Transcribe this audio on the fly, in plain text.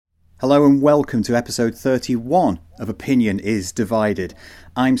Hello and welcome to episode 31 of Opinion is Divided.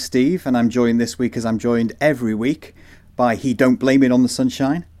 I'm Steve and I'm joined this week as I'm joined every week by He Don't Blame It on the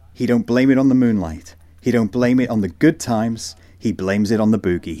Sunshine, He Don't Blame It on the Moonlight, He Don't Blame It on the Good Times, He Blames It on the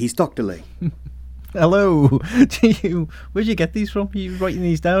Boogie. He's Dr. Lee. Hello. Where'd you get these from? Are you writing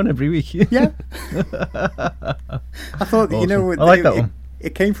these down every week? Yeah. I thought, awesome. You know, I like that one.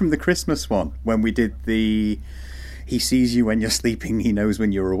 It came from the Christmas one when we did the He sees you when you're sleeping, he knows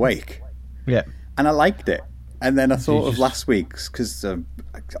when you're awake. Yeah. And I liked it. And then I thought of last week's, because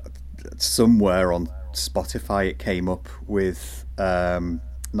somewhere on Spotify it came up with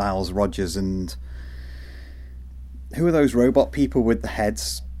Niles Rodgers and... Who are those robot people with the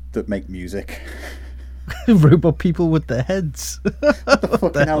heads that make music? Robot people with their heads. What the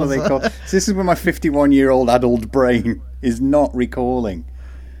fucking hell are they called? So this is when my 51-year-old adult brain is not recalling.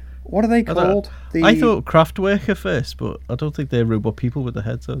 What are they called? I thought Kraftwerk at first, but I don't think they're robot people with their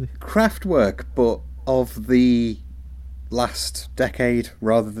heads, are they? Kraftwerk, but of the last decade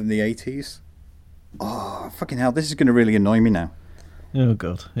rather than the 80s. Oh, fucking hell, this is going to really annoy me now. Oh,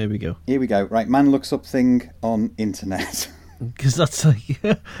 God, here we go. Here we go. Right, man looks up thing on internet. Because that's like,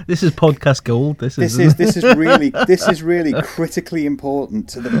 this is podcast gold. This is really critically important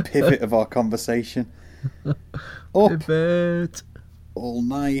to the pivot of our conversation. Up Pivot. all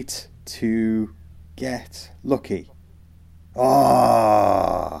night to get lucky.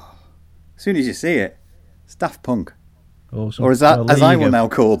 Oh, as soon as you see it, it's Daft Punk. Awesome. Or as I will now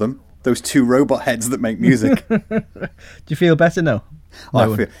call them, those two robot heads that make music. Do you feel better now? I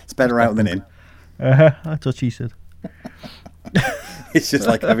feel it's better out than in. That's what she said. It's just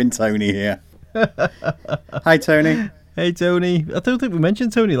like having Tony here. Hi, Tony. Hey, Tony. I don't think we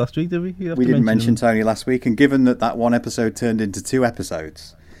mentioned Tony last week, did we? We didn't mention Tony last week, and given that one episode turned into 2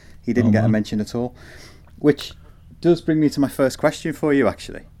 episodes, he didn't get a mention at all. Which does bring me to my first question for you,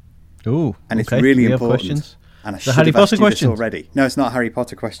 actually. Oh, and it's really important. Questions? And I the should Harry have Potter asked you this question already. No, it's not a Harry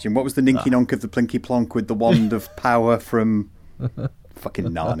Potter question. What was the Ninky Nonk of the Plinky Plonk with the wand of power from fucking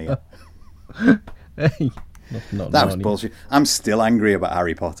Narnia? Hey. Not that was bullshit. I'm still angry about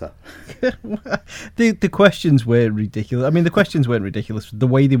Harry Potter. The questions were ridiculous. I mean, the questions weren't ridiculous. The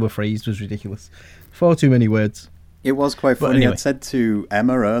way they were phrased was ridiculous. Far too many words. It was quite funny. Anyway. I'd said to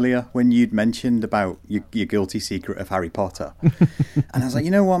Emma earlier when you'd mentioned about your guilty secret of Harry Potter. And I was like,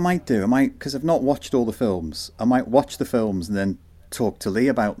 you know what I might do? Because I've not watched all the films. I might watch the films and then talk to Lee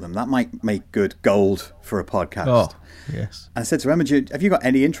about them. That might make good gold for a podcast. Oh, yes. And I said to Emma, have you got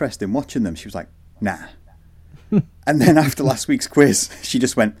any interest in watching them? She was like, nah. And then after last week's quiz, she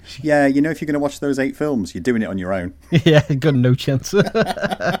just went, yeah, you know, if you're going to watch those 8 films, you're doing it on your own. Yeah, got no chance.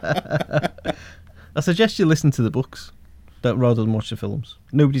 I suggest you listen to the books rather than watch the films.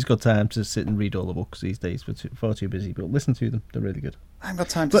 Nobody's got time to sit and read all the books these days. We're far too busy, but listen to them. They're really good. I haven't got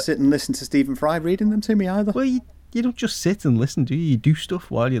time to sit and listen to Stephen Fry reading them to me either. Well, you don't just sit and listen, do you? You do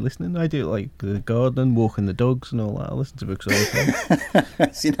stuff while you're listening. I do it like the gardening, walking the dogs and all that. I listen to books all the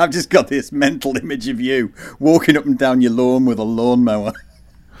time. See, I've just got this mental image of you walking up and down your lawn with a lawnmower.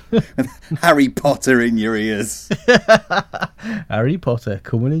 Harry Potter in your ears. Harry Potter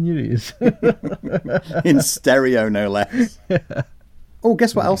coming in your ears. In stereo, no less. Oh,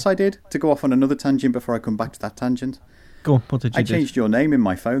 guess what else I did? To go off on another tangent before I come back to that tangent. Go on, what did you do? I changed your name in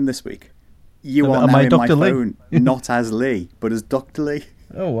my phone this week. You are now in my phone, not as Lee, but as Dr. Lee.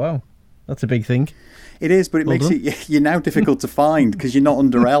 Oh, wow. That's a big thing. It is, but it makes it... You're now difficult to find because you're not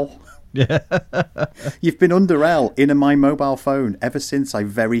under L. Yeah. You've been under L in my mobile phone ever since I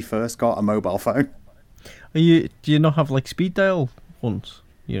very first got a mobile phone. Do you not have like speed dial ones?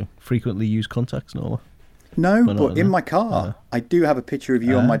 You know, frequently used contacts and all that? No, but in my car, I do have a picture of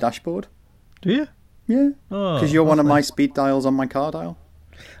you on my dashboard. Do you? Yeah. Because you're one of my speed dials on my car dial.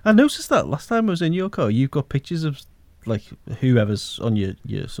 I noticed that last time I was in your car, you've got pictures of like whoever's on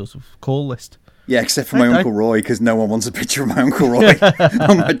your sort of call list. Yeah, except for my Uncle Roy, because no one wants a picture of my Uncle Roy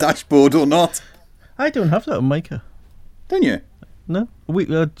on my dashboard or not. I don't have that on my car. Don't you? No. We,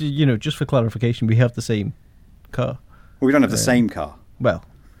 just for clarification, we have the same car. Well, we don't have the same car. Well,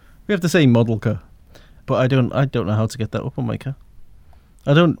 we have the same model car, but I don't know how to get that up on my car.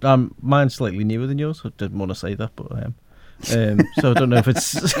 I don't. Mine's slightly newer than yours. I didn't want to say that, but I am. So I don't know if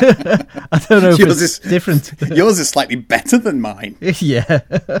it's. I don't know if it's different. Yours is slightly better than mine. Yeah,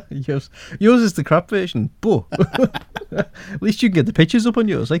 yours is the crap version, but at least you can get the pictures up on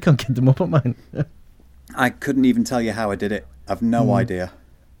yours. I can't get them up on mine. I couldn't even tell you how I did it. I've no idea.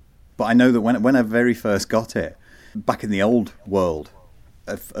 But I know that when I very first got it, back in the old world,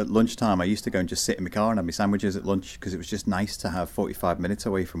 at lunchtime, I used to go and just sit in my car and have my sandwiches at lunch because it was just nice to have 45 minutes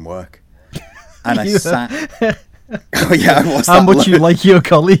away from work. And I sat Oh yeah, I was. How much you like your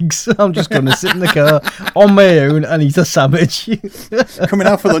colleagues? I'm just going to sit in the car on my own and eat a sandwich. Coming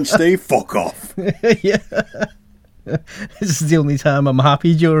out for lunch, Steve? Fuck off. Yeah. This is the only time I'm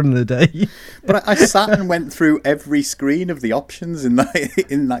happy during the day. But I sat and went through every screen of the options in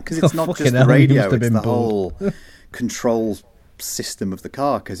that because it's not just the hell, you radio, must have it's been the whole control system of the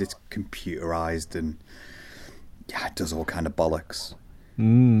car because it's computerized and it does all kind of bollocks.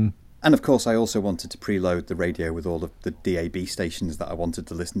 Mm. And of course, I also wanted to preload the radio with all of the DAB stations that I wanted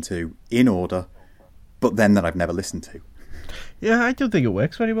to listen to in order, but then that I've never listened to. Yeah, I don't think it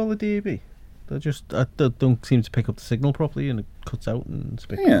works very well, the DAB. I don't seem to pick up the signal properly, and it cuts out and it's a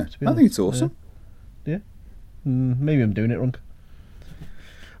bit Yeah, to be I honest. think it's awesome. Yeah. Maybe I'm doing it wrong.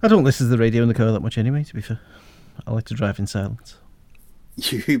 I don't listen to the radio in the car that much anyway, to be fair. I like to drive in silence.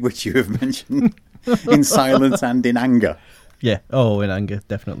 Which you have mentioned in silence and in anger. Yeah. Oh, in anger,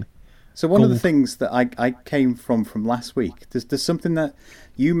 definitely. So one of the Gold. things that I came from last week, there's something that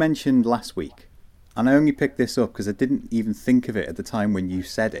you mentioned last week, and I only picked this up because I didn't even think of it at the time when you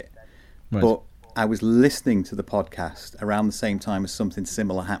said it. Right. But I was listening to the podcast around the same time as something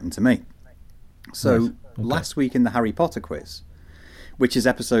similar happened to me. So Right. Okay. last week in the Harry Potter quiz, which is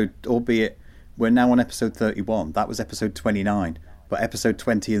episode, albeit we're now on episode 31, that was episode 29, but episode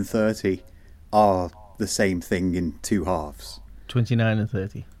 20 and 30 are the same thing in two halves. 29 and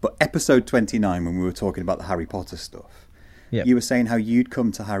 30. But episode 29, when we were talking about the Harry Potter stuff, Yep. you were saying how you'd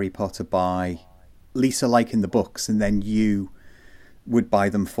come to Harry Potter by Lisa liking the books, and then you would buy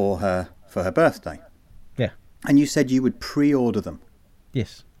them for her birthday. Yeah. And you said you would pre-order them.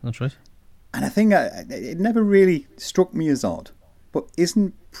 Yes, that's right. And I think it never really struck me as odd. But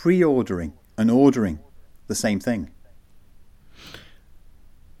isn't pre-ordering and ordering the same thing?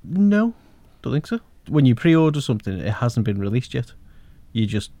 No, don't think so. When you pre-order something, it hasn't been released yet. You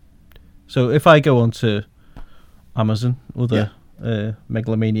just... So if I go onto Amazon, other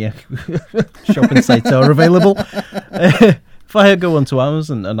megalomaniac shopping sites are available. If I go onto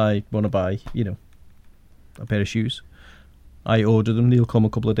Amazon and I want to buy, a pair of shoes, I order them. They'll come a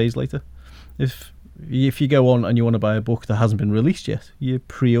couple of days later. If you go on and you want to buy a book that hasn't been released yet, you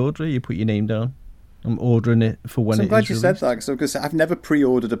pre-order. You put your name down. I'm ordering it for when So it I'm glad is you released. said that, because I've never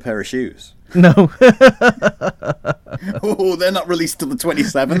pre-ordered a pair of shoes. No. Oh, they're not released till the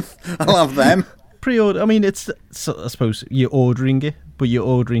 27th. I'll have them. Pre-order. I mean, I suppose you're ordering it, but you're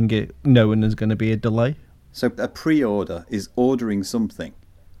ordering it knowing there's going to be a delay. So a pre-order is ordering something,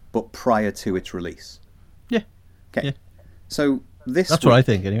 but prior to its release. Yeah. Okay. Yeah. So That's what I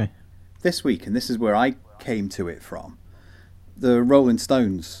think, anyway. This week, and this is where I came to it from, the Rolling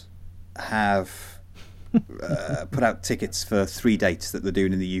Stones have put out tickets for 3 dates that they're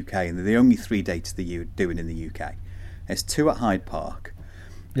doing in the UK, and they're the only 3 dates that you're doing in the UK. There's 2 at Hyde Park,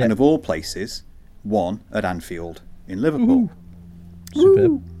 Yeah. and of all places, 1 at Anfield in Liverpool.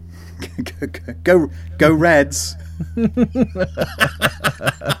 Superb. Go Reds!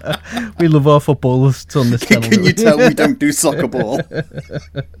 We love our footballers on this channel. Can you tell we don't do soccer ball?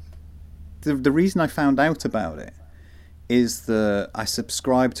 The reason I found out about it is that I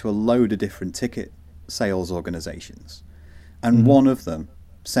subscribe to a load of different ticket sales organisations, and one of them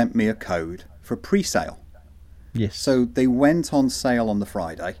sent me a code for pre-sale. Yes. So they went on sale on the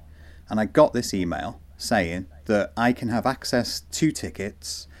Friday, and I got this email saying that I can have access to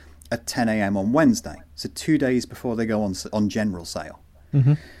tickets at 10 a.m. on Wednesday, so 2 days before they go on general sale.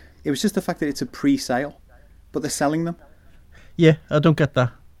 Mm-hmm. It was just the fact that it's a pre-sale, but they're selling them. Yeah, I don't get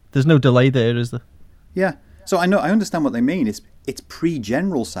that. There's no delay there, is there? Yeah. So I understand what they mean. It's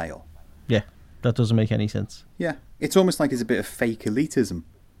pre-general sale. Yeah, that doesn't make any sense. Yeah. It's almost like it's a bit of fake elitism.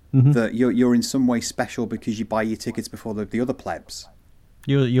 Mhm. That you're in some way special because you buy your tickets before the other plebs.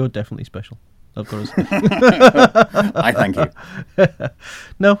 You're definitely special. Of course. I thank you.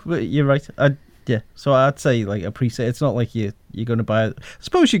 No, but you're right. So I'd say like a pre-sale. It's not like you're going to buy it.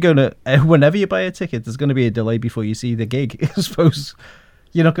 Suppose you're going to whenever you buy a ticket, there's going to be a delay before you see the gig. I suppose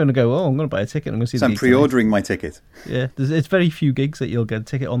you're not going to go, I'm going to buy a ticket. I'm going to see So the I'm gig pre-ordering my ticket. today." Yeah, it's very few gigs that you'll get a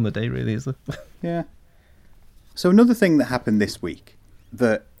ticket on the day, really, is there? Yeah. So another thing that happened this week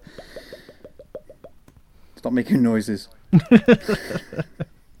that... Stop making noises.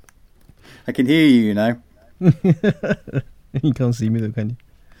 I can hear you, You can't see me though, can you?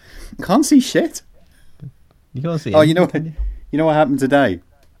 Can't see shit. You can't see. Oh, you know, anything, can you? you know what happened today?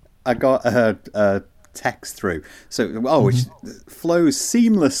 I got a text through. So, it flows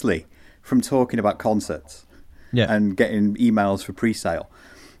seamlessly from talking about concerts Yeah. and getting emails for pre-sale.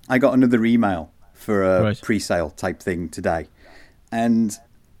 I got another email for a Right. pre-sale type thing today, and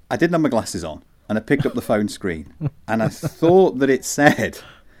I didn't have my glasses on, and I picked up the phone screen, and I thought that it said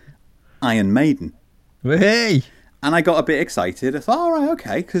Iron Maiden. Hey. And I got a bit excited. I thought, all right,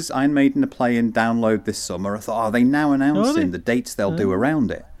 okay, because Iron Maiden are playing Download this summer. I thought, they now announcing the dates they'll do around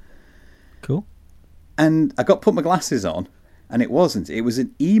it. Cool. And I put my glasses on, and it wasn't. It was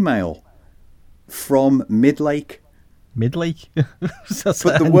an email from Midlake. Midlake?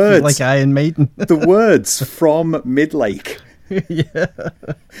 But the words... Like Iron Maiden. The words from Midlake. Yeah.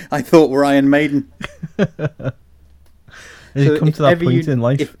 I thought were Iron Maiden. So come to that point in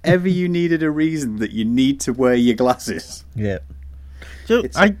life. If ever you needed a reason that you need to wear your glasses. Yeah. So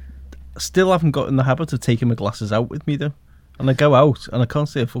I still haven't got in the habit of taking my glasses out with me, though. And I go out and I can't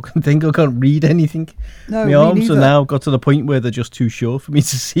see a fucking thing. I can't read anything. No, my arms are now got to the point where they're just too short for me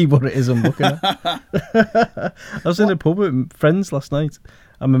to see what it is I'm looking at. I was in a pub with friends last night,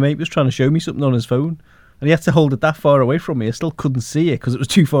 and my mate was trying to show me something on his phone. And he had to hold it that far away from me. I still couldn't see it because it was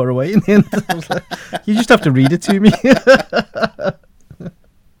too far away in the end. I was like, you just have to read it to me. I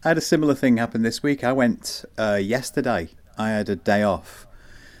had a similar thing happen this week. I went yesterday. I had a day off.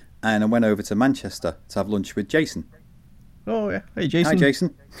 And I went over to Manchester to have lunch with Jason. Oh, yeah. Hey, Jason. Hi,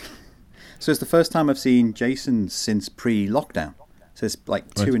 Jason. So it's the first time I've seen Jason since pre-lockdown. So it's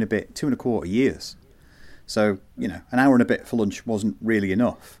like 2.25 years. So, an hour and a bit for lunch wasn't really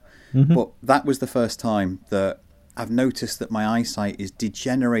enough. Mm-hmm. But that was the first time that I've noticed that my eyesight is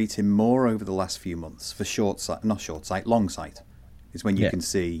degenerating more over the last few months for long sight is when you can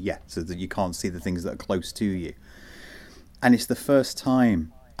see, so that you can't see the things that are close to you. And it's the first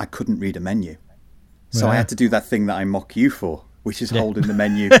time I couldn't read a menu. So I had to do that thing that I mock you for, which is holding the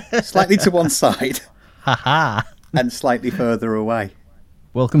menu slightly to one side and slightly further away.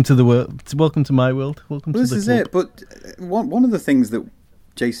 Welcome to the world. Welcome to my world. Welcome to the club. This is it. But one of the things that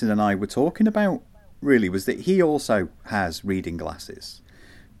Jason and I were talking about really was that he also has reading glasses,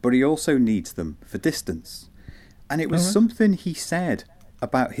 but he also needs them for distance. And it was something he said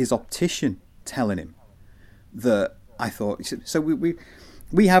about his optician telling him that I thought... So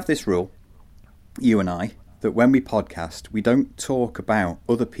we have this rule, you and I, that when we podcast, we don't talk about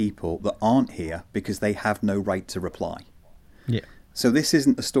other people that aren't here because they have no right to reply. Yeah. So this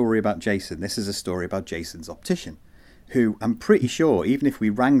isn't a story about Jason. This is a story about Jason's optician, who I'm pretty sure, even if we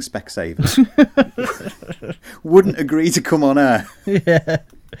rang Specsavers, wouldn't agree to come on air. Yeah.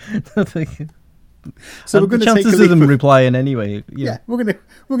 So we're going to take a chances leap of them replying anyway. Yeah, we're going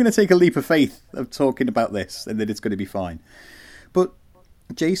to take a leap of faith of talking about this, and that it's going to be fine. But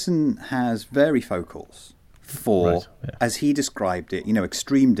Jason has varifocals for, as he described it,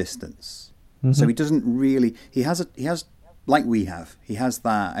 extreme distance. Mm-hmm. So he doesn't really. He has like we have. He has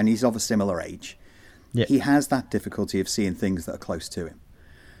that, and he's of a similar age. Yeah. He has that difficulty of seeing things that are close to him.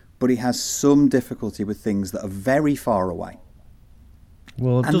 But he has some difficulty with things that are very far away.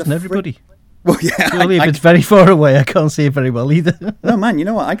 Well, doesn't everybody? Well, yeah. Surely if it's very far away, I can't see it very well either. No, man, you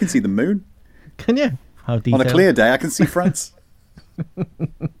know what? I can see the moon. Can you? How detailed? On a clear day, I can see France. But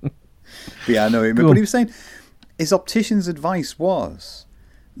yeah, I know him. Cool. But he was saying his optician's advice was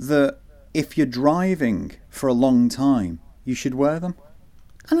that if you're driving for a long time, you should wear them.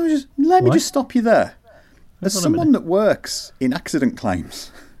 And I was just, let me just stop you there. As someone that works in accident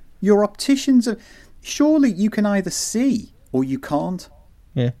claims, your opticians are... Surely you can either see or you can't.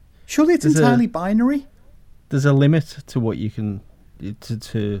 Yeah. Surely it's entirely binary. There's a limit to what you can...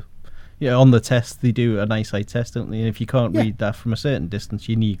 on the test, they do an eyesight test, don't they? And if you can't read that from a certain distance,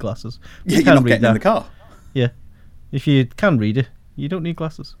 you need glasses. You're not getting in the car. Yeah. If you can read it, you don't need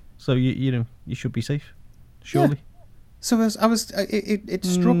glasses. So, you should be safe. Surely. Yeah. So it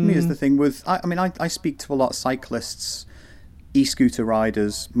struck me as the thing with... I speak to a lot of cyclists, e-scooter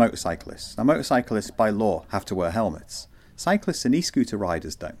riders, motorcyclists. Now, motorcyclists, by law, have to wear helmets. Cyclists and e-scooter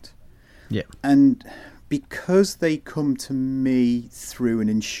riders don't. Yeah. And because they come to me through an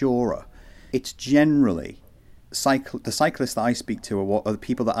insurer, it's generally... the cyclists that I speak to are the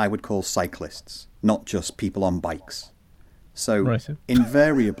people that I would call cyclists, not just people on bikes. So,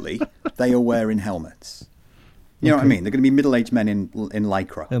 invariably, they are wearing helmets. You know what I mean? They're going to be middle-aged men in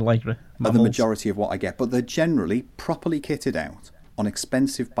Lycra. In Lycra. Are the majority of what I get. But they're generally properly kitted out on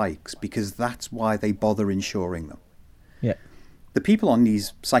expensive bikes because that's why they bother insuring them. Yeah. The people on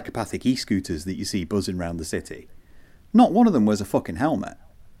these psychopathic e-scooters that you see buzzing around the city, not one of them wears a fucking helmet.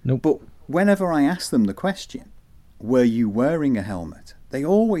 Nope. But whenever I ask them the question, were you wearing a helmet? They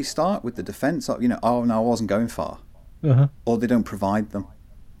always start with the defence of, oh, no, I wasn't going far. Uh-huh. Or they don't provide them.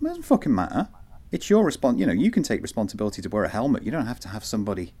 It doesn't fucking matter. It's your response. You can take responsibility to wear a helmet. You don't have to have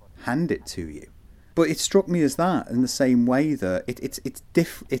somebody hand it to you. But it struck me as that in the same way that it's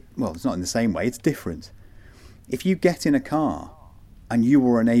different. Well, it's not in the same way. It's different. If you get in a car and you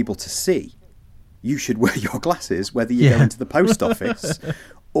were unable to see, you should wear your glasses, whether you go into the post office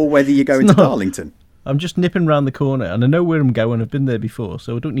or whether you go into Darlington. I'm just nipping round the corner, and I know where I'm going. I've been there before,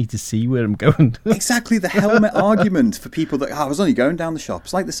 so I don't need to see where I'm going. Exactly, the helmet argument for people that, I was only going down the shop.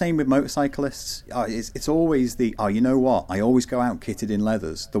 It's like the same with motorcyclists. It's always you know what? I always go out kitted in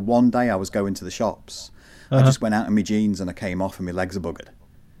leathers. The one day I was going to the shops, I just went out in my jeans and I came off and my legs are buggered.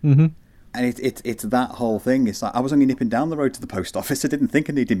 Mm-hmm. And it's that whole thing. It's like I was only nipping down the road to the post office. I didn't think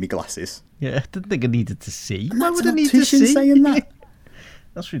I needed my glasses. Yeah, I didn't think I needed to see. Why would I need to see? Saying that?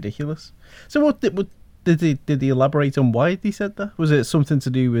 That's ridiculous. So what did he elaborate on why he said that? Was it something to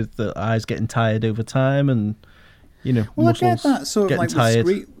do with the eyes getting tired over time and, muscles I get that sort of like tired?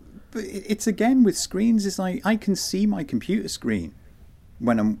 with but it's again with screens. It's like I can see my computer screen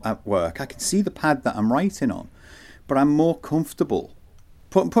when I'm at work. I can see the pad that I'm writing on, but I'm more comfortable.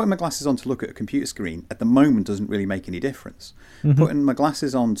 Putting my glasses on to look at a computer screen at the moment doesn't really make any difference. Mm-hmm. Putting my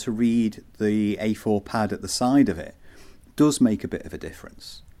glasses on to read the A4 pad at the side of it does make a bit of a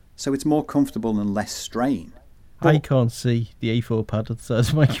difference. So it's more comfortable and less strain. I can't see the A4 pad at the side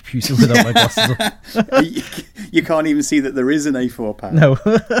of my computer without my glasses on. You can't even see that there is an A4 pad. No.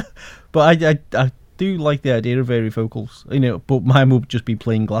 But I do like the idea of varifocals, but mine will just be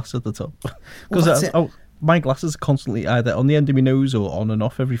plain glass at the top. Because my glasses are constantly either on the end of my nose or on and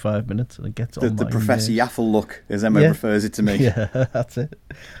off every 5 minutes, and it gets on the Professor Yaffle look, as Emma refers it to me. Yeah, that's it.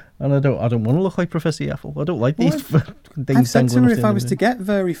 And I don't want to look like Professor Yaffle. I don't like these things. I've said to her if I was to get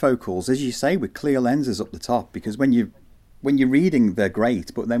varifocals, as you say, with clear lenses up the top, because when you're reading, they're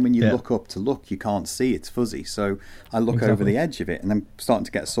great, but then when you look up to look, you can't see. It's fuzzy. So I look over the edge of it, and I'm starting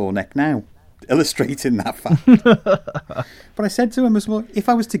to get a sore neck now, illustrating that fact. But I said to him as well, if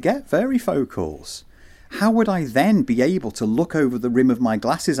I was to get varifocals, how would I then be able to look over the rim of my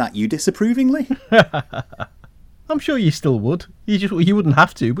glasses at you disapprovingly? I'm sure you still would. You wouldn't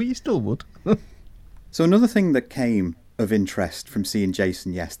have to, but you still would. So another thing that came of interest from seeing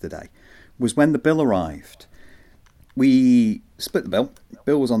Jason yesterday was when the bill arrived. We split the bill.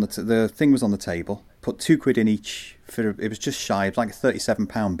 Bill was on the thing was on the table. Put £2 in each. It was just shy. It was like a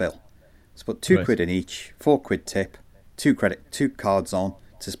 £37 bill. So put £2 in each. £4 tip. 2 cards on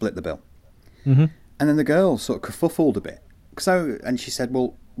to split the bill. Mm-hmm. And then the girl sort of kerfuffled a bit. And she said,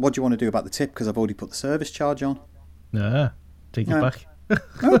 "Well, what do you want to do about the tip? Because I've already put the service charge on." Take it back.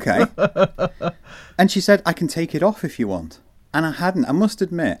 Okay. And she said, "I can take it off if you want." And I must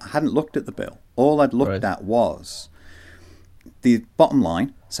admit, I hadn't looked at the bill. All I'd looked at was the bottom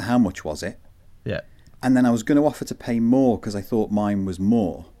line. So how much was it? Yeah. And then I was going to offer to pay more because I thought mine was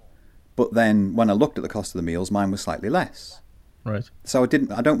more. But then when I looked at the cost of the meals, mine was slightly less. Right. So I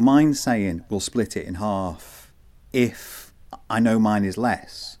don't mind saying we'll split it in half if I know mine is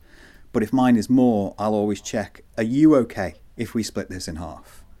less. But if mine is more, I'll always check, are you okay if we split this in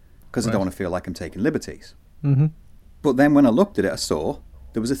half? Because I don't want to feel like I'm taking liberties. Mm-hmm. But then when I looked at it, I saw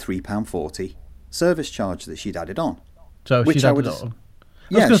there was a £3.40 service charge that she'd added on. So she'd added it on.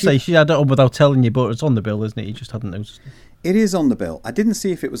 I was going to say she had it on without telling you, but it's on the bill, isn't it? You just hadn't noticed it. It is on the bill. I didn't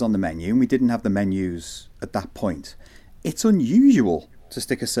see if it was on the menu, and we didn't have the menus at that point. It's unusual to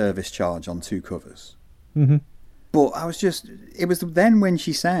stick a service charge on 2 covers. Mm-hmm. But it was then when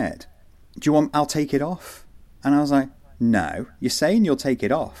she said, "Do you want, I'll take it off?" And I was like, "No, you're saying you'll take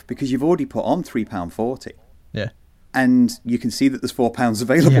it off because you've already put on £3.40. Yeah. And you can see that there's £4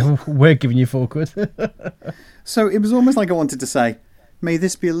 available." Yeah, we're giving you £4. So it was almost like I wanted to say, "May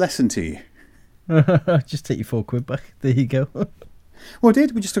this be a lesson to you." Just take your £4 back. There you go. Well, I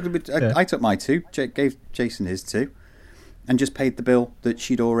did. We just took a bit. I took my 2, gave Jason his 2, and just paid the bill that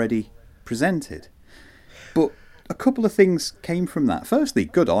she'd already presented. But a couple of things came from that. Firstly,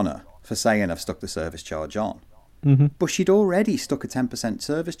 good on her for saying I've stuck the service charge on. Mm-hmm. But she'd already stuck a 10%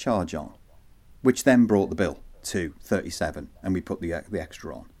 service charge on, which then brought the bill to $37, and we put the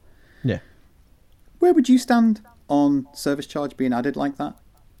extra on. Yeah. Where would you stand on service charge being added like that?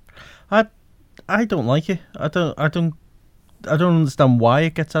 I don't like it. I don't understand why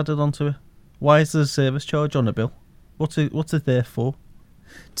it gets added onto it. Why is there a service charge on a bill? What's it there for?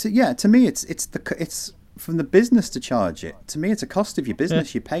 To me, it's from the business to charge it. To me, it's a cost of your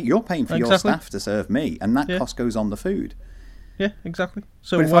business. You're paying for your staff to serve me, and that cost goes on the food. Yeah, exactly.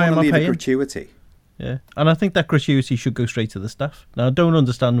 So but if why I am I leave paying? A gratuity? Yeah, and I think that gratuity should go straight to the staff. Now, I don't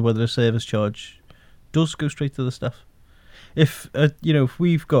understand whether a service charge does go straight to the staff. If if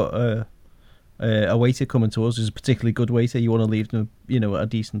we've got a waiter coming to us, who's a particularly good waiter, you want to leave them, a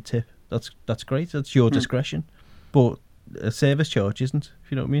decent tip. That's great. That's your discretion. But a service charge isn't.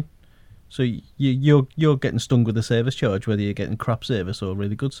 If you know what I mean. So you're getting stung with a service charge, whether you're getting crap service or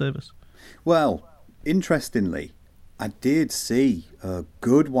really good service. Well, interestingly, I did see a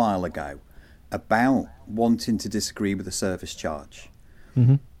good while ago about wanting to disagree with the service charge.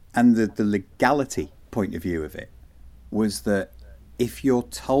 Mm-hmm. And the legality point of view of it was that if you're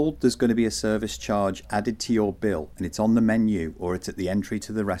told there's going to be a service charge added to your bill and it's on the menu or it's at the entry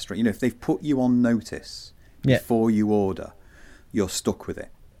to the restaurant, if they've put you on notice before you order, you're stuck with it.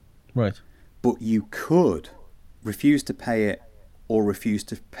 Right. But you could refuse to pay it or refuse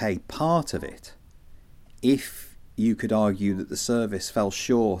to pay part of it if you could argue that the service fell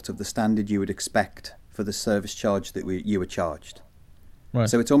short of the standard you would expect for the service charge that you were charged. Right.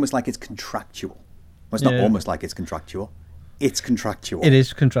 So it's almost like it's contractual. Well, it's not almost like it's contractual. It's contractual. It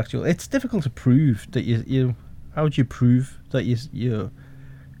is contractual. It's difficult to prove that you. How would you prove that your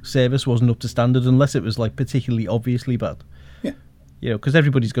service wasn't up to standard unless it was like particularly obviously bad? Yeah. Because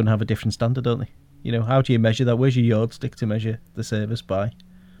everybody's going to have a different standard, don't they? How do you measure that? Where's your yardstick to measure the service by?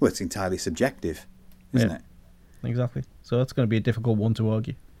 Well, it's entirely subjective, isn't it? Exactly. So that's going to be a difficult one to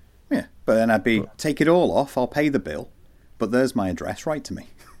argue. Yeah, but then take it all off. I'll pay the bill, but there's my address. Write to me.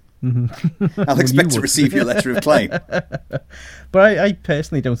 I'll expect to receive your letter of claim. But I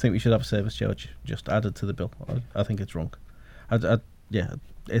personally don't think we should have a service charge just added to the bill. I think it's wrong.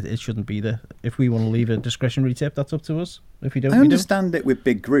 It shouldn't be there. If we want to leave a discretionary tip, that's up to us. If we don't, I understand it with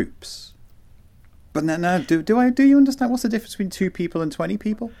big groups, but no. Do you understand what's the difference between 2 people and 20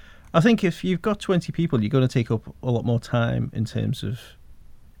 people? I think if you've got 20 people, you're going to take up a lot more time in terms of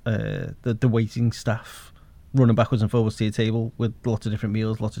the waiting staff running backwards and forwards to your table with lots of different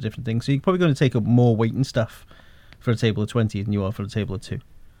meals, lots of different things. So you're probably going to take up more waiting staff for a table of 20 than you are for a table of 2.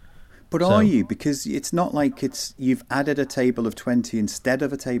 But are you? Because it's not like you've added a table of 20 instead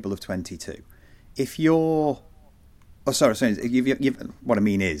of a table of 22. If you're... Oh, sorry. What I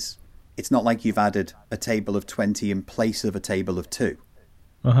mean is, it's not like you've added a table of 20 in place of a table of 2.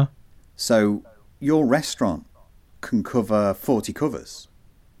 Uh-huh. So your restaurant can cover 40 covers.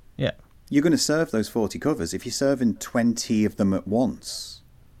 Yeah. You're going to serve those 40 covers. If you're serving 20 of them at once,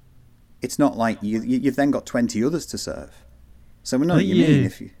 it's not like you've then got 20 others to serve. So we know what you mean.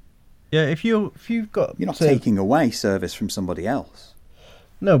 If you've got... You're not taking away service from somebody else.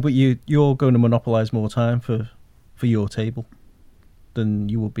 No, but you're going to monopolise more time for your table than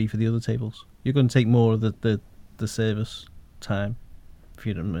you will be for the other tables. You're going to take more of the service time, if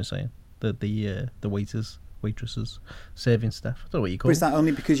you don't know what I'm saying. The waiters, waitresses, serving staff. I don't know what you call it. Is that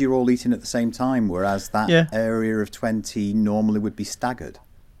only because you're all eating at the same time, whereas that area of 20 normally would be staggered?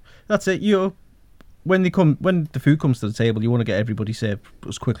 That's it. When the food comes to the table, you want to get everybody served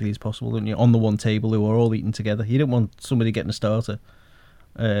as quickly as possible, don't you? On the one table who are all eating together. You don't want somebody getting a starter,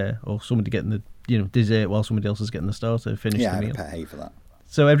 or somebody getting the dessert while somebody else is getting the starter. Finish the meal. Yeah, I'd pay for that.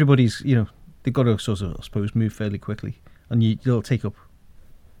 So everybody's they've got to sort of, I suppose, move fairly quickly, and you'll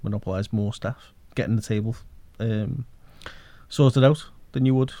monopolise more staff getting the table sorted out than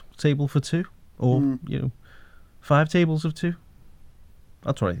you would table for 2 or 5 tables of 2.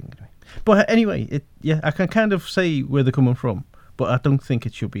 That's what I think anyway. But anyway, I can kind of say where they're coming from, but I don't think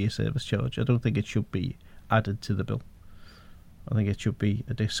it should be a service charge. I don't think it should be added to the bill. I think it should be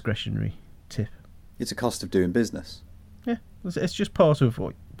a discretionary tip. It's a cost of doing business. Yeah, it's just part of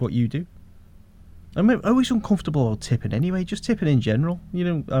what you do. I'm always uncomfortable about tipping anyway, just tipping in general,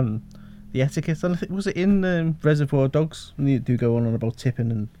 the etiquette. And was it in Reservoir Dogs when you do go on about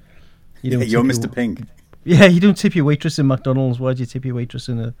tipping and you're Mr. Pink. Yeah, you don't tip your waitress in McDonald's. Why do you tip your waitress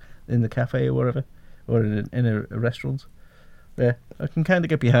in the cafe or whatever, or in a restaurant? Yeah, I can kind of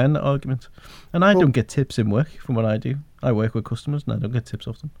get behind that argument. And I don't get tips in work from what I do. I work with customers and I don't get tips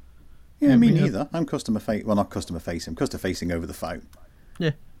off them. Yeah, me neither. I'm customer facing. Well, not customer facing. I'm customer facing over the phone.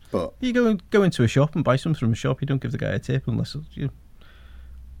 Yeah, but you go into a shop and buy something from a shop. You don't give the guy a tip unless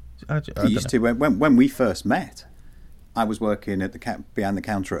I used to. When we first met, I was working at behind the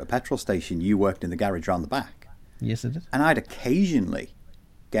counter at a petrol station. You worked in the garage round the back. Yes, I did. And I'd occasionally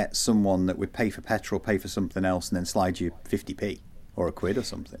get someone that would pay for petrol, pay for something else, and then slide you 50p or a quid or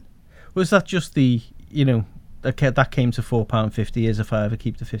something. Was that just the that came to £4.50 as a fiver,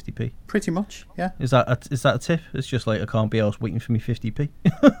 keep the 50p? Pretty much, yeah. Is that a tip? It's just like I can't be else waiting for me 50p.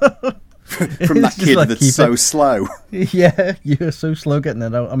 From that kid that's so slow. Yeah, you're so slow getting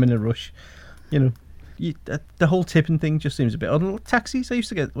it out. I'm in a rush. The whole tipping thing just seems a bit odd. Taxis, I used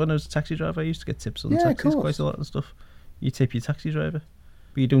to get, when I was a taxi driver, I used to get tips on taxis quite a lot and stuff. You tip your taxi driver,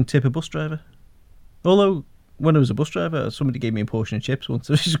 but you don't tip a bus driver. Although, when I was a bus driver, somebody gave me a portion of chips once,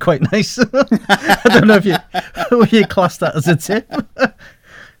 which is quite nice. I don't know if you class that as a tip.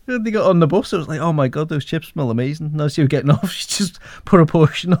 They got on the bus, I was like, oh my god, those chips smell amazing. And as you were getting off, she just put a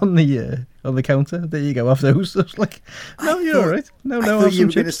portion on the counter. There you go, have those. I was like, no, you're all right. No, I thought you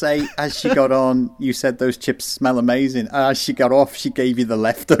were going to say, as she got on, you said those chips smell amazing. As she got off, she gave you the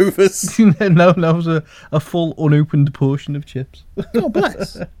leftovers. No, it was a full unopened portion of chips. Oh,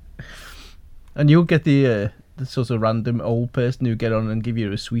 bless. And you'll get the sort of random old person who get on and give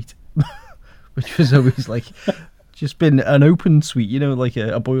you a sweet, which was always like just been an open sweet, you know, like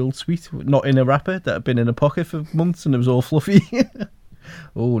a boiled sweet, not in a wrapper, that had been in a pocket for months and it was all fluffy.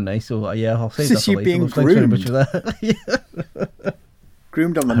 Oh, nice. Oh, yeah, I'll say This that is for you later. being Thanks very much groomed. for that. Yeah.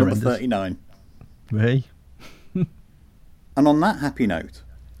 Groomed on the number Horrendous. 39. Hey. And on that happy note,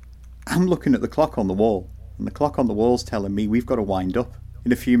 I'm looking at the clock on the wall, and the clock on the wall's telling me we've got to wind up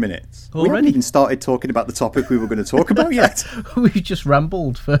in a few minutes. We haven't Already? even started talking about the topic we were going to talk about yet. We've just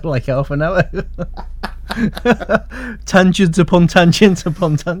rambled for like half an hour. Tangents upon tangents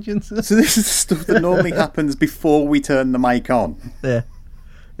upon tangents. So this is the stuff that normally happens before we turn the mic on. Yeah.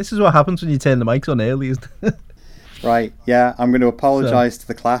 This is what happens when you turn the mics on early, isn't it? Right, yeah, I'm going to apologise to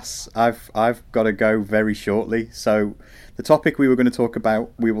the class. I've got to go very shortly. So the topic we were going to talk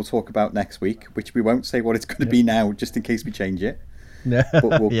about, we will talk about next week, which we won't say what it's going to be now, just in case we change it. Yeah.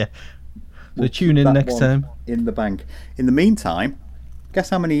 But we'll, Yeah. we'll So tune keep in that next one time. in the bank. In the meantime, guess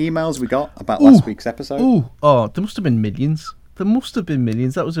how many emails we got about last week's episode? Oh, there must have been millions. There must have been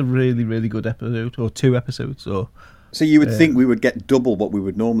millions. That was a really, really good episode, or 2 episodes. Or So you would think we would get double what we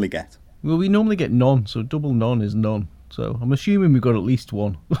would normally get. well, we normally get none, so double none is none. So I'm assuming we got at least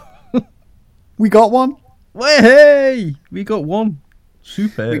one. We got one. Hey, we got one.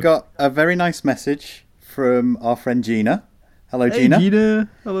 Super. We got a very nice message from our friend Gina. Hello, Hey, Gina. Gina.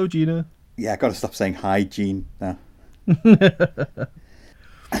 Hello, Gina. Yeah, I got to stop saying hi, Gene. Now.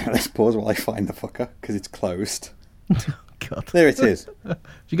 Let's pause while I find the fucker, because it's closed. God. There it is.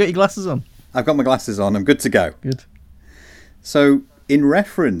 You got your glasses on? I've got my glasses on. I'm good to go. Good. So, in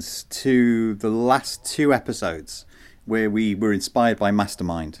reference to the last 2 episodes, where we were inspired by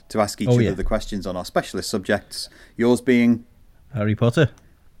Mastermind to ask each other yeah. the questions on our specialist subjects, yours being, Harry Potter.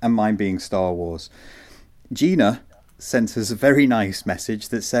 and mine being Star Wars, Gina sent us a very nice message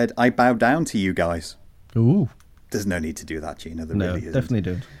that said, I bow down to you guys. Ooh. There's no need to do that, Gina. There No, really isn't. definitely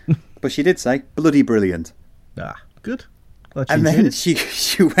don't. But she did say, bloody brilliant. Good. Glad you And enjoyed then it.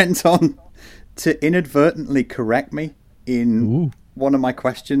 she went on to inadvertently correct me in Ooh. one of my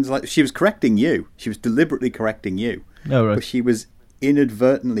questions. Like, she was correcting you. She was deliberately correcting you. Oh, right. But she was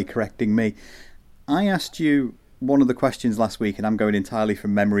inadvertently correcting me. I asked you one of the questions last week, and I'm going entirely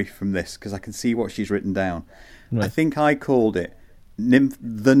from memory from this because I can see what she's written down. Right. I think I called it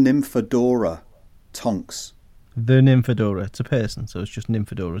the Nymphadora Tonks. The Nymphadora. It's a person, so it's just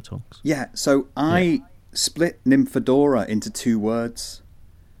Nymphadora Tonks. Yeah, so I split Nymphadora into 2 words.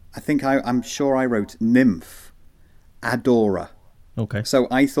 I'm sure I wrote nymph, Adora. Okay. So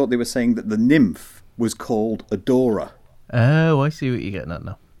I thought they were saying that the nymph was called Adora. Oh, I see what you're getting at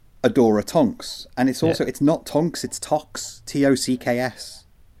now. Adora Tonks. And it's also, it's not Tonks, it's Tox. Tocks.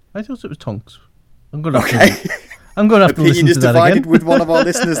 I thought it was Tonks. I'm going to Okay. I'm going to have to listen Opinion is to that divided again. with one of our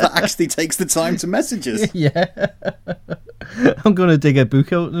listeners that actually takes the time to message us. Yeah. I'm going to dig a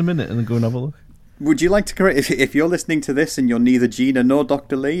book out in a minute and go and have a look. Would you like to correct, if you're listening to this and you're neither Gina nor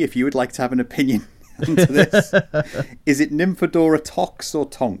Dr. Lee, if you would like to have an opinion onto this, is it Nymphadora Tox or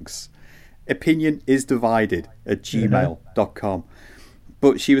Tonks? Opinion is divided at gmail.com.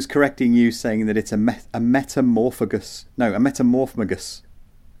 But she was correcting you, saying that it's a metamorphagus. No, a metamorphmagus.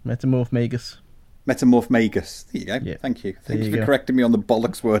 Metamorphmagus. Metamorphmagus. There you go. Yeah. Thank you. There Thank you you for go. correcting me on the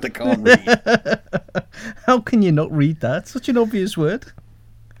bollocks word I can't read. How can you not read that? Such an obvious word.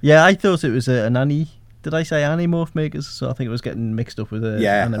 Yeah, I thought it was an Annie. Did I say Animorphmagus? So I think it was getting mixed up with a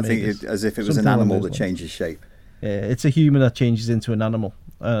Yeah, I Animagus. think as if it was Something an along animal those that lines. changes shape. Yeah, it's a human that changes into an animal,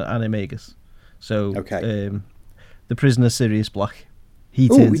 Animagus. So Okay. The prisoner Sirius Black, he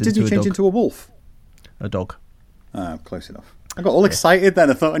Oh, turns did into he a change dog. into a wolf? A dog. Ah, close enough. I got all excited then.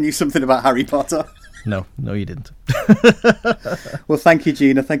 I thought I knew something about Harry Potter. No, you didn't. Well, thank you,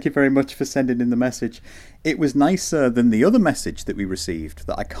 Gina. Thank you very much for sending in the message. It was nicer than the other message that we received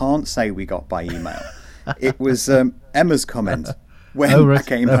that I can't say we got by email. It was Emma's comment when Oh, right. I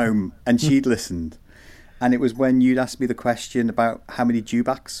came home and she'd listened. And it was when you'd asked me the question about how many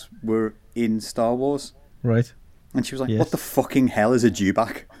Dewbacks were in Star Wars. Right. And she was like, Yes. what the fucking hell is a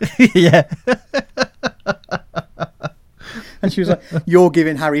Dewback? Yeah. And she was like, you're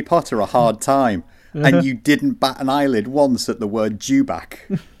giving Harry Potter a hard time. And you didn't bat an eyelid once at the word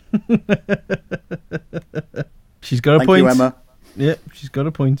Dewback. She's got a Thank point. you, Emma. Yeah, she's got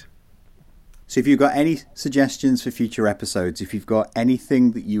a point. So if you've got any suggestions for future episodes, if you've got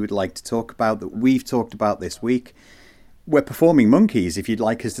anything that you would like to talk about that we've talked about this week, we're performing monkeys. If you'd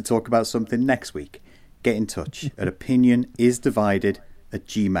like us to talk about something next week, get in touch at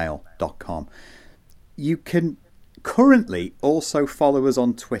opinionisdivided@gmail.com. You can currently also follow us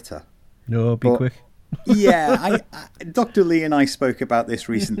on Twitter. No, be But- quick. Yeah, Dr. Lee and I spoke about this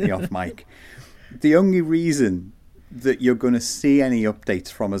recently off mic. The only reason that you're going to see any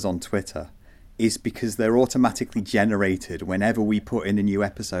updates from us on Twitter is because they're automatically generated whenever we put in a new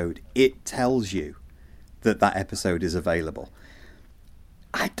episode. It tells you that that episode is available.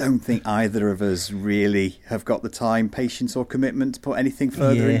 I don't think either of us really have got the time, patience or commitment to put anything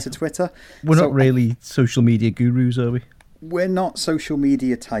further into Twitter. We're not really social media gurus, are we? We're not social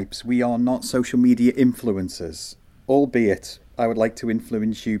media types. We are not social media influencers. Albeit, I would like to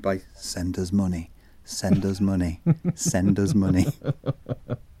influence you by send us money. Send us money. Send us money.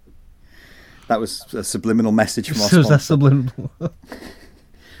 That was a subliminal message from our sponsor. Was that subliminal?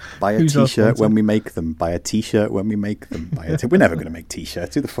 Buy a t-shirt when we make them. Buy a t-shirt when we make them. We're never going to make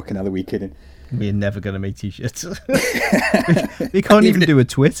t-shirts. Who the fucking hell are we kidding? We're never going to make t-shirts. We can't even do a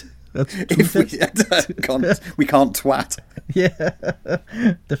twit. That's we can't twat. Yeah,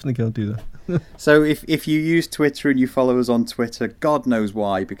 definitely can't do that. So if you use Twitter and you follow us on Twitter, God knows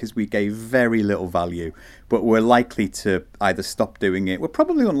why, because we gave very little value, but we're likely to either stop doing it. We're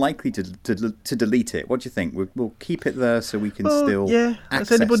probably unlikely to delete it. What do you think? We'll keep it there so we can still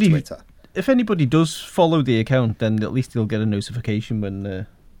access Twitter. If anybody does follow the account, then at least they'll get a notification when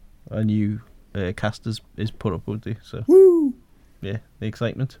a new cast is put up, won't they? So, woo! Yeah, the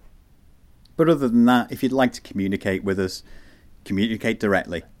excitement. But other than that, if you'd like to communicate with us, communicate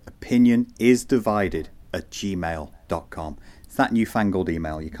directly. opinionisdivided@gmail.com. It's that newfangled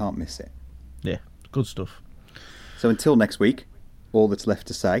email. You can't miss it. Yeah, good stuff. So until next week, all that's left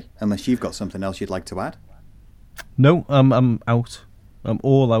to say, unless you've got something else you'd like to add. No, I'm out. I'm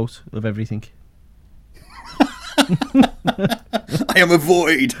all out of everything. I am a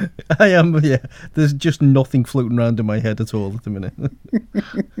void. I am, yeah. There's just nothing floating around in my head at all at the minute.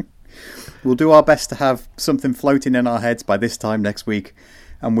 We'll do our best to have something floating in our heads by this time next week,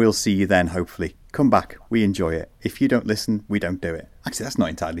 and we'll see you then, hopefully. Come back. We enjoy it. If you don't listen, we don't do it. Actually, that's not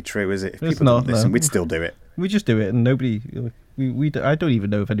entirely true, is it? If people don't listen, we'd still do it. We just do it, and nobody... I don't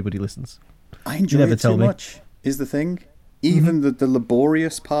even know if anybody listens. I enjoy it too much, is the thing. Even the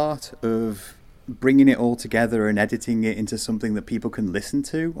laborious part of bringing it all together and editing it into something that people can listen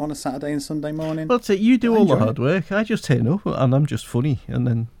to on a Saturday and Sunday morning. Well, so you do all the hard work. I just turn up, and I'm just funny, and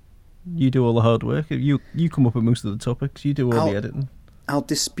then you do all the hard work. You come up with most of the topics. You do all the editing. I'll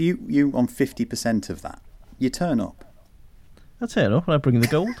dispute you on 50% of that. You turn up. I turn up and I bring the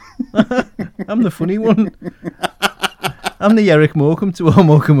gold. I'm the funny one. I'm the Eric Morecambe to all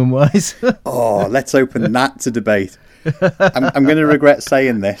Morecambe and Wise. Oh, let's open that to debate. I'm going to regret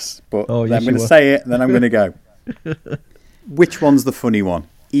saying this, but I'm going to say it and then I'm going to go. Which one's the funny one?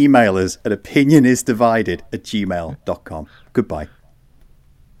 Email us at opinionisdivided@gmail.com. Goodbye.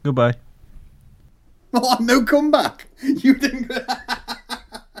 Goodbye. Oh, no comeback. You didn't.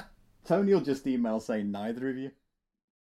 Tony will just email saying neither of you.